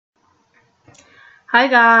Hi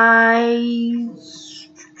guys.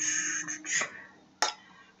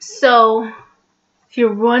 So, if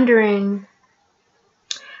you're wondering,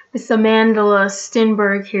 this Amanda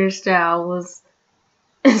Stenberg hairstyle was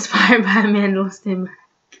inspired by Amanda Stenberg.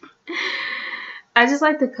 I just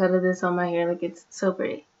like the cut of this on my hair. Like, it's so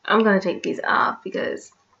pretty. I'm gonna take these off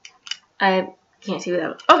because I can't see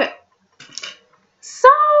without. Okay. So,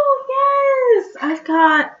 yes, I've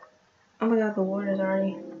got. Oh my god, the water's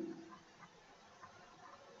already.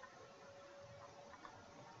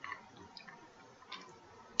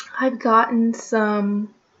 I've gotten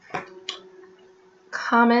some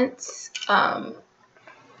comments on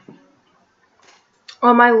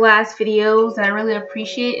my last videos that I really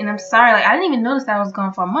appreciate, and I'm sorry, like I didn't even notice that I was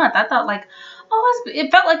gone for a month. I thought like, oh,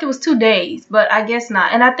 it felt like it was 2 days, but I guess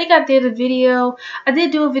not. And I think I did do a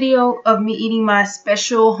video of me eating my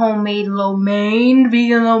special homemade lo mein,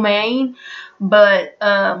 vegan lo mein, but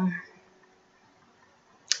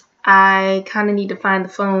I kind of need to find the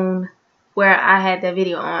phone where I had that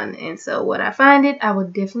video on, and so when I find it, I will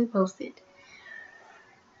definitely post it.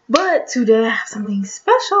 But today I have something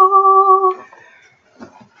special.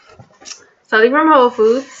 Something from Whole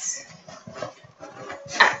Foods.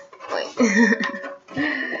 Wait.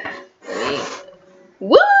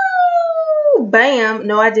 Woo! Bam!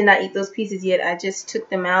 No, I did not eat those pieces yet. I just took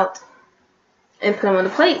them out and put them on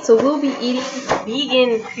the plate. So we'll be eating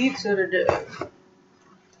vegan pizza today.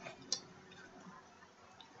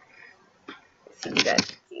 See, you guys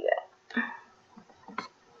can see that.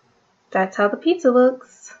 That's how the pizza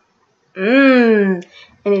looks. And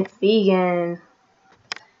it's vegan.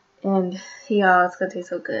 And y'all, it's gonna taste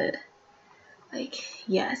so good. Like,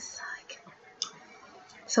 yes.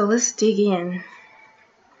 So let's dig in.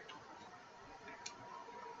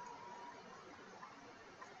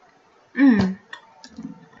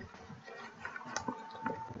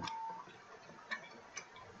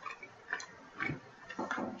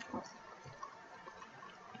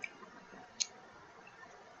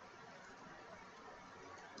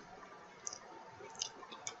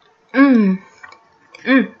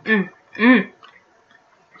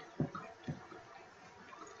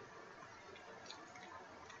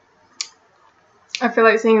 I feel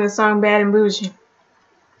like singing the song Bad and Bougie.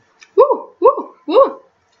 Woo, woo, woo.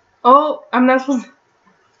 Oh, I'm not supposed to.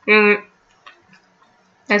 Dang it.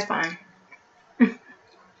 That's fine.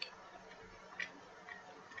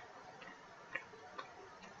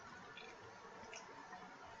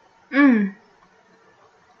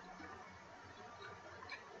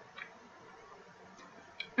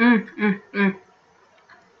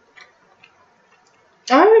 I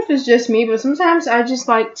don't know if it's just me, but sometimes I just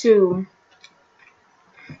like to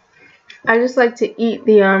eat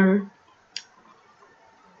the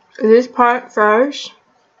this part first,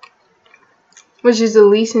 which is the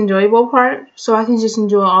least enjoyable part, so I can just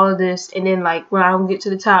enjoy all of this, and then like when I get to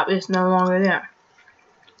the top, it's no longer there.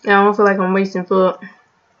 And I don't feel like I'm wasting food.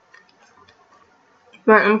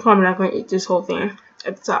 But I'm probably not gonna eat this whole thing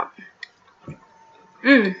at the top.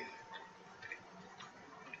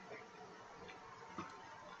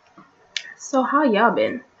 So how y'all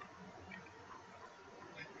been?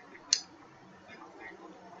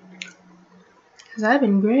 Cause I've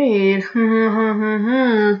been great.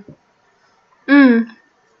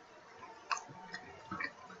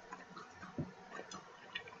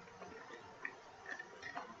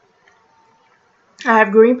 I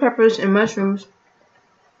have green peppers and mushrooms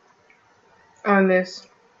on this.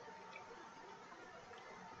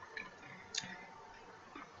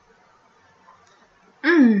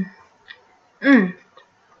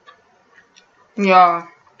 Y'all.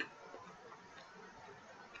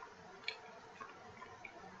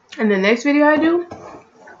 And the next video I do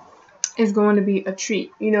is going to be a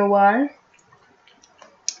treat. You know why?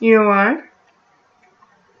 You know why?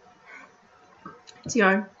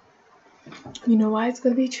 Tion. You know why it's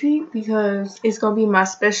going to be a treat? Because it's going to be my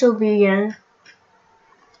special vegan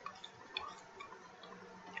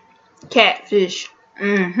catfish.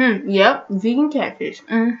 Yep, vegan catfish.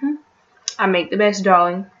 I make the best,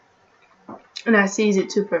 darling. And I season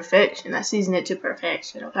it to perfection.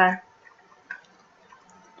 Okay?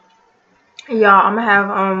 Y'all, I'm gonna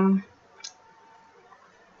have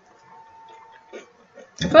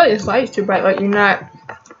I feel like this light's too bright, like you're not.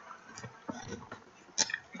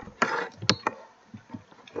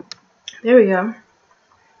 There we go.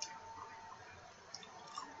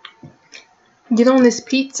 Get on this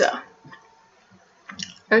pizza.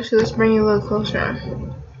 Actually, let's bring you a little closer.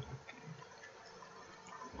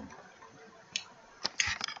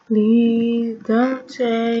 Please don't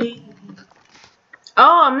say.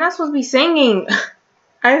 Oh, I'm not supposed to be singing.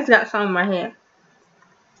 I just got something in my head.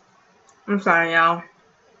 I'm sorry, y'all.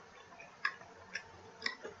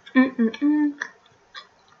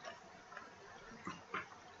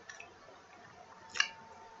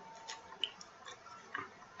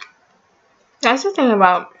 That's the thing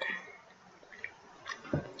about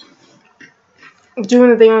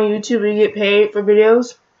doing the thing on YouTube where you get paid for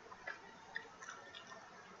videos.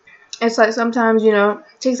 It's like sometimes, you know,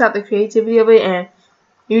 it takes out the creativity of it and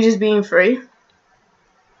you just being free.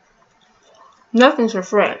 Nothing's for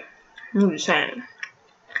free. I'm just saying.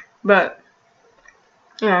 But,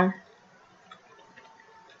 you know.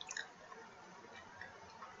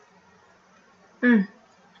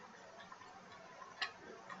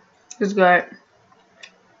 It's good.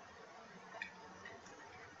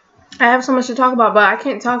 I have so much to talk about, but I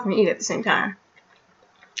can't talk and eat at the same time.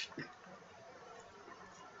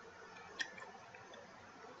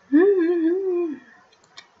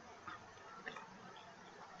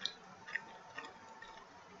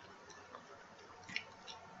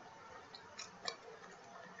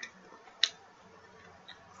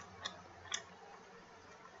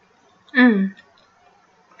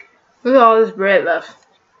 Look at all this bread left.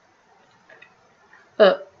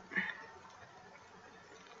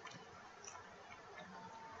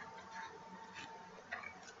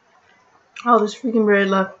 All this freaking bread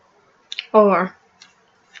left. Or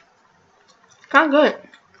kind of good.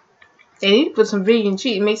 They need to put some vegan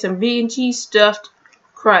cheese. Make some vegan cheese stuffed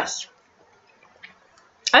crust.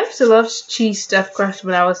 I used to love cheese stuffed crust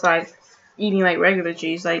when I was like eating like regular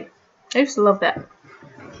cheese. Like I used to love that.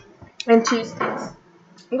 And cheese sticks.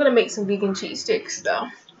 I'm gonna make some vegan cheese sticks though.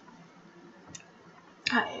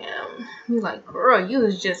 I am. You like, girl, you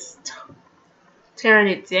was just tearing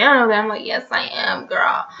it down over there. I'm like, yes, I am,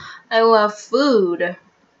 girl. I love food.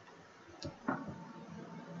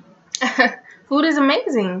 Food is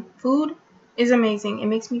amazing. Food is amazing. It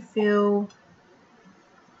makes me feel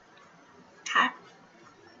happy.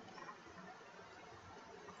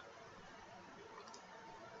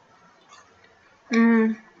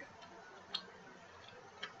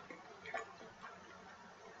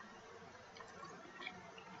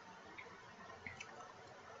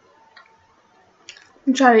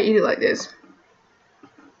 I'm trying to eat it like this.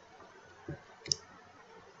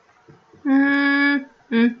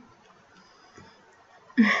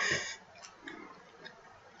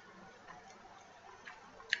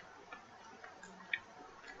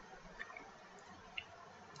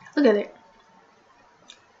 Look at it.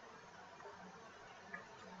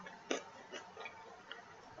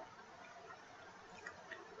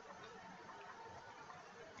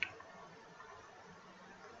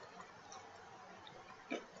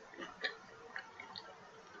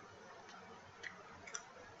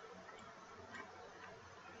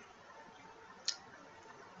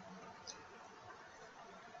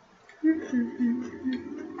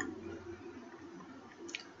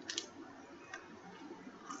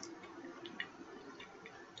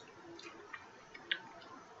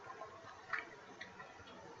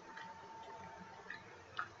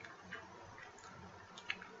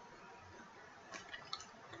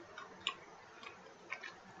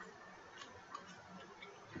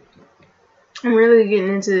 I'm really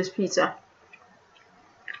getting into this pizza.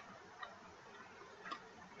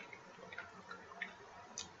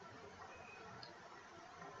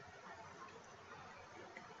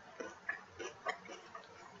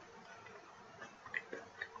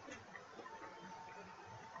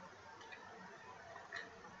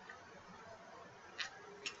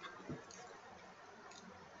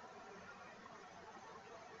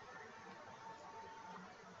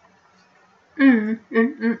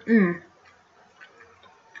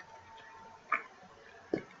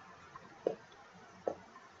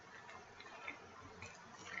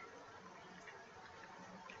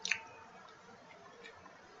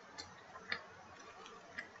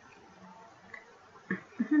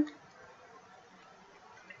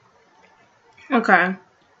 Okay.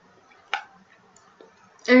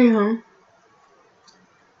 Anyhow.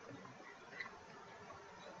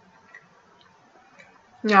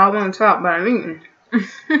 Yeah, I want to talk, but I'm eating.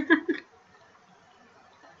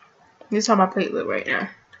 This is how my plate look right now.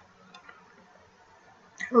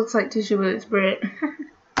 It looks like tissue, but it's bread.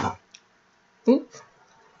 Oops.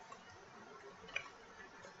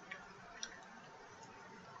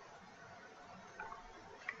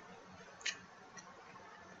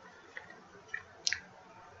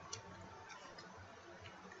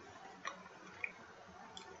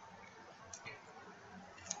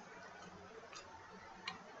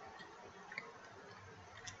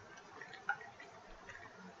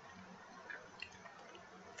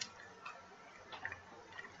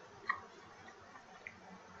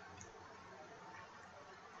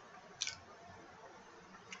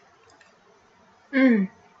 Mmm.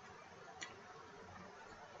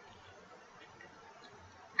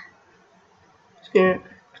 It's good.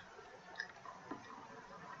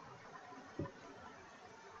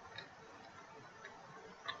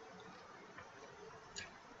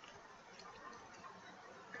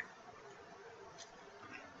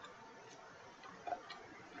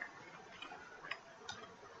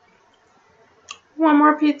 One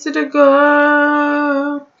more pizza to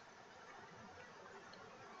go.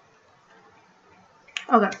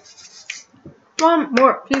 Okay. One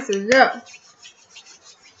more pizza to go.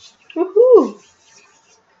 Woohoo!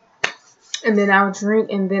 And then I'll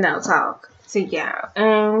drink and then I'll talk to y'all.